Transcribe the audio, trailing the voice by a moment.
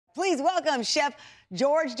Please welcome Chef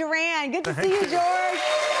George Duran. Good to see you, George.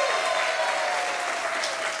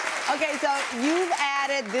 Okay, so you've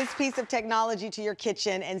added this piece of technology to your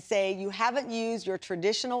kitchen and say you haven't used your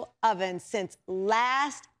traditional oven since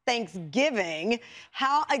last Thanksgiving.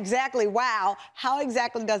 How exactly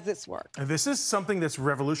does this work? This is something that's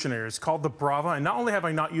revolutionary. It's called the Brava, and not only have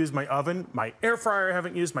I not used my oven, my air fryer I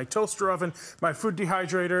haven't used, my toaster oven, my food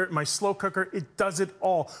dehydrator, my slow cooker, it does it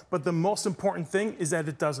all. But the most important thing is that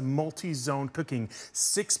it does multi-zone cooking.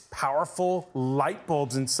 6 powerful light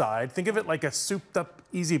bulbs inside. Think of it like a souped-up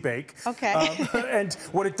Easy Bake. Okay. And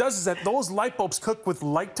what it does is that those light bulbs cook with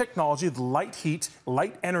light technology, with light heat,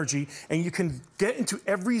 light energy, and you can get into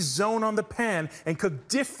every zone on the pan and cook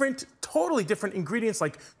totally different ingredients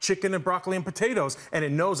like chicken and broccoli and potatoes. And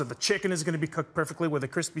it knows that the chicken is going to be cooked perfectly with a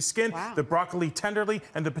crispy skin, the broccoli tenderly,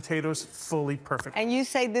 and the potatoes fully perfect. And you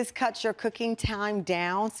say this cuts your cooking time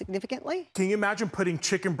down significantly? Can you imagine putting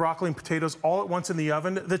chicken, broccoli, and potatoes all at once in the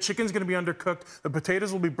oven? The chicken's going to be undercooked, the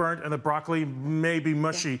potatoes will be burnt, and the broccoli may be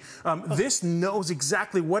mushy. This knows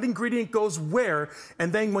exactly what ingredient goes where,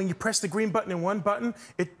 and then when you press the green button in one button,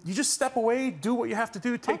 you just step away, do what you have to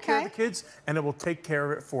do, take care of the kids, and it will take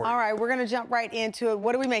care of it for you. All right, we're gonna jump right into it.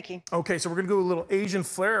 What are we making? Okay, so we're gonna go a little Asian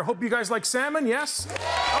flair. I hope you guys like salmon, yes?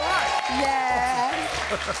 All right.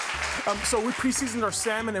 Yes. So we pre-seasoned our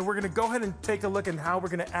salmon, and we're gonna go ahead and take a look at how we're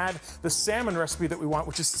gonna add the salmon recipe that we want,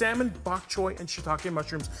 which is salmon, bok choy, and shiitake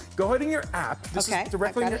mushrooms. Go ahead in your app. This is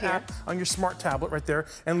directly in your app on your smart tablet right there,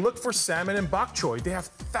 and look for salmon and bok choy. They have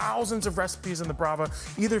thousands of recipes in the Brava,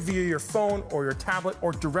 either via your phone or your tablet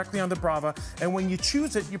or directly on the Brava. And when you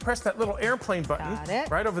choose it, you press that little airplane button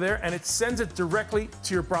right over there, and it sends it directly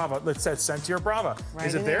to your Brava. It says send to your Brava.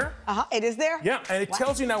 Is it there? It is there? Yeah, and it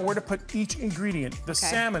tells you now where to put each ingredient. The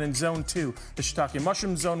salmon in zone 2, the shiitake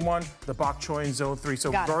mushroom zone 1, the bok choy in zone 3. So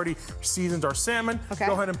we've already seasoned our salmon.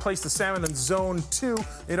 Go ahead and place the salmon in zone 2.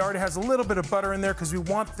 It already has a little bit of butter in there because we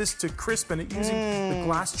want this to crisp, and using the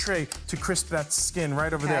glass tray to crisp that skin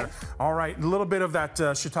right over there. All right, a little bit of that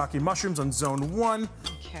shiitake mushrooms on zone 1.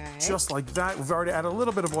 Just like that. We've already added a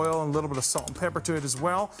little bit of oil and a little bit of salt and pepper to it as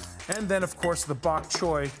well. And then, of course, the bok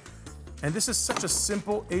choy. And this is such a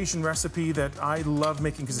simple Asian recipe that I love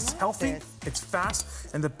making because it's healthy, it's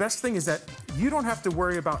fast, and the best thing is that you don't have to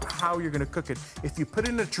worry about how you're gonna cook it. If you put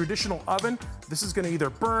it in a traditional oven, this is gonna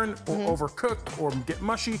either burn or overcook or get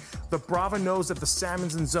mushy. The Brava knows that the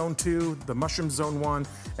salmon's in zone 2, the mushroom's zone 1,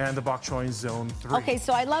 and the bok choy in zone 3. Okay,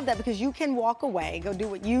 so I love that because you can walk away, go do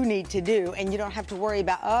what you need to do, and you don't have to worry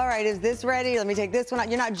about, all right, is this ready? Let me take this one out.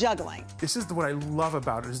 You're not juggling. This is what I love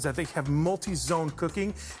about it, is that they have multi-zone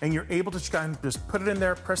cooking, and you're able to just put it in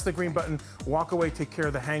there, press the green button, walk away, take care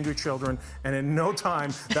of the hangry children, and in no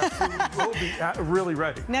time, that food will be really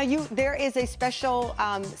ready. Now, there is a special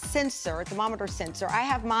sensor, a thermometer sensor. I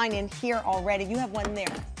have mine in here already. You have one there.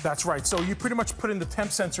 That's right. So you pretty much put in the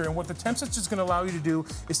temp sensor, and what the temp sensor is going to allow you to do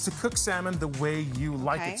is to cook salmon the way you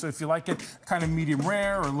like it. So if you like it kind of medium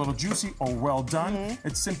rare or a little juicy or well done,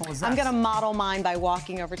 it's simple as that. I'm going to model mine by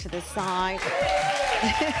walking over to this side.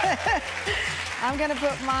 I'm going to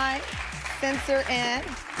put my sensor in,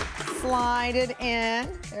 slide it in.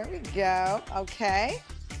 There we go. Okay.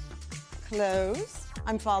 Close.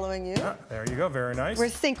 I'm following you. There you go. Very nice. We're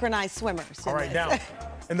synchronized swimmers. All right, now,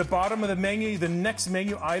 in the bottom of the menu, the next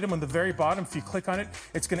menu item on the very bottom, if you click on it,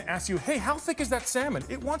 it's going to ask you, hey, how thick is that salmon?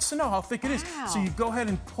 It wants to know how thick it is. So you go ahead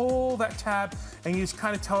and pull that tab, and you just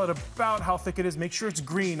kind of tell it about how thick it is. Make sure it's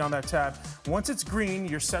green on that tab. Once it's green,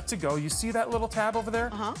 you're set to go. You see that little tab over there?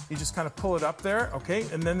 You just kind of pull it up there, okay?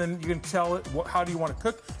 And then you can tell it, how do you want to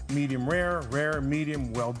cook? Medium rare, rare,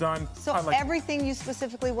 medium, well done. So everything you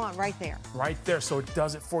specifically want right there. Right there, so it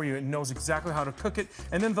does it for you. It knows exactly how to cook it.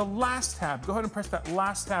 And then the last tab, go ahead and press that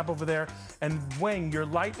last tab over there, and when your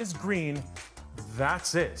light is green,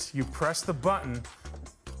 that's it. You press the button,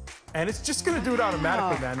 and it's just gonna do it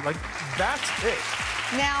automatically, man. Like, that's it.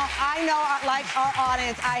 Now, I know, like our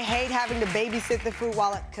audience, I hate having to babysit the food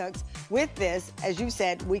while it cooks. With this, as you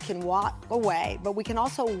said, we can walk away, but we can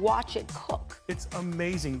also watch it cook. It's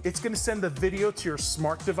amazing. It's going to send the video to your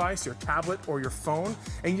smart device, your tablet, or your phone,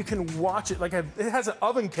 and you can watch it. Like, it has an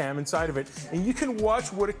oven cam inside of it, and you can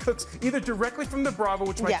watch what it cooks, either directly from the Brava,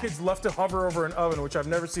 which my kids love to hover over an oven, which I've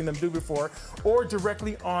never seen them do before, or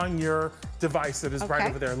directly on your device that is right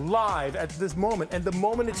over there, live at this moment. And the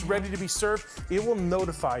moment it's ready to be served, it will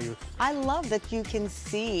notify you. I love that you can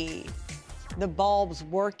see the bulbs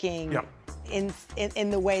working in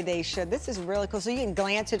the way they should. This is really cool. So you can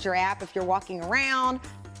glance at your app if you're walking around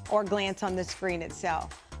or glance on the screen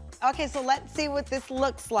itself. Okay, so let's see what this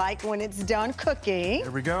looks like when it's done cooking.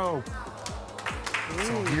 Here we go.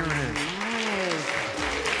 So here it is.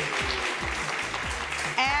 Nice.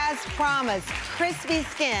 promise, crispy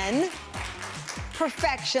skin,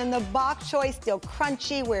 perfection. The bok choy still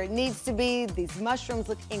crunchy where it needs to be. These mushrooms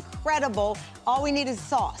look incredible. All we need is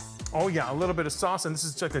sauce. Oh yeah, a little bit of sauce, and this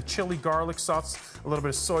is like a chili garlic sauce, a little bit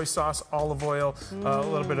of soy sauce, olive oil, a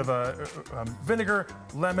little bit of vinegar,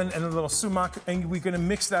 lemon, and a little sumac, and we're gonna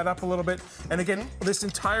mix that up a little bit. And again, this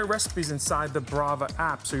entire recipe is inside the Brava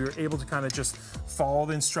app, so you're able to kind of just follow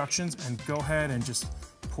the instructions and go ahead and just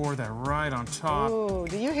pour that right on top. Ooh,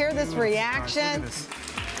 do you hear this reaction? Guys, look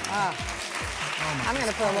at this. I'm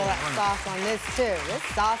gonna put a little sauce on this too. This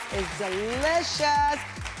sauce is delicious.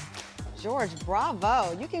 George,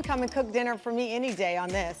 bravo. You can come and cook dinner for me any day on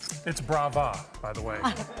this. It's Brava, by the way.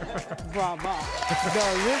 Brava.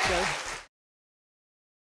 Delicious.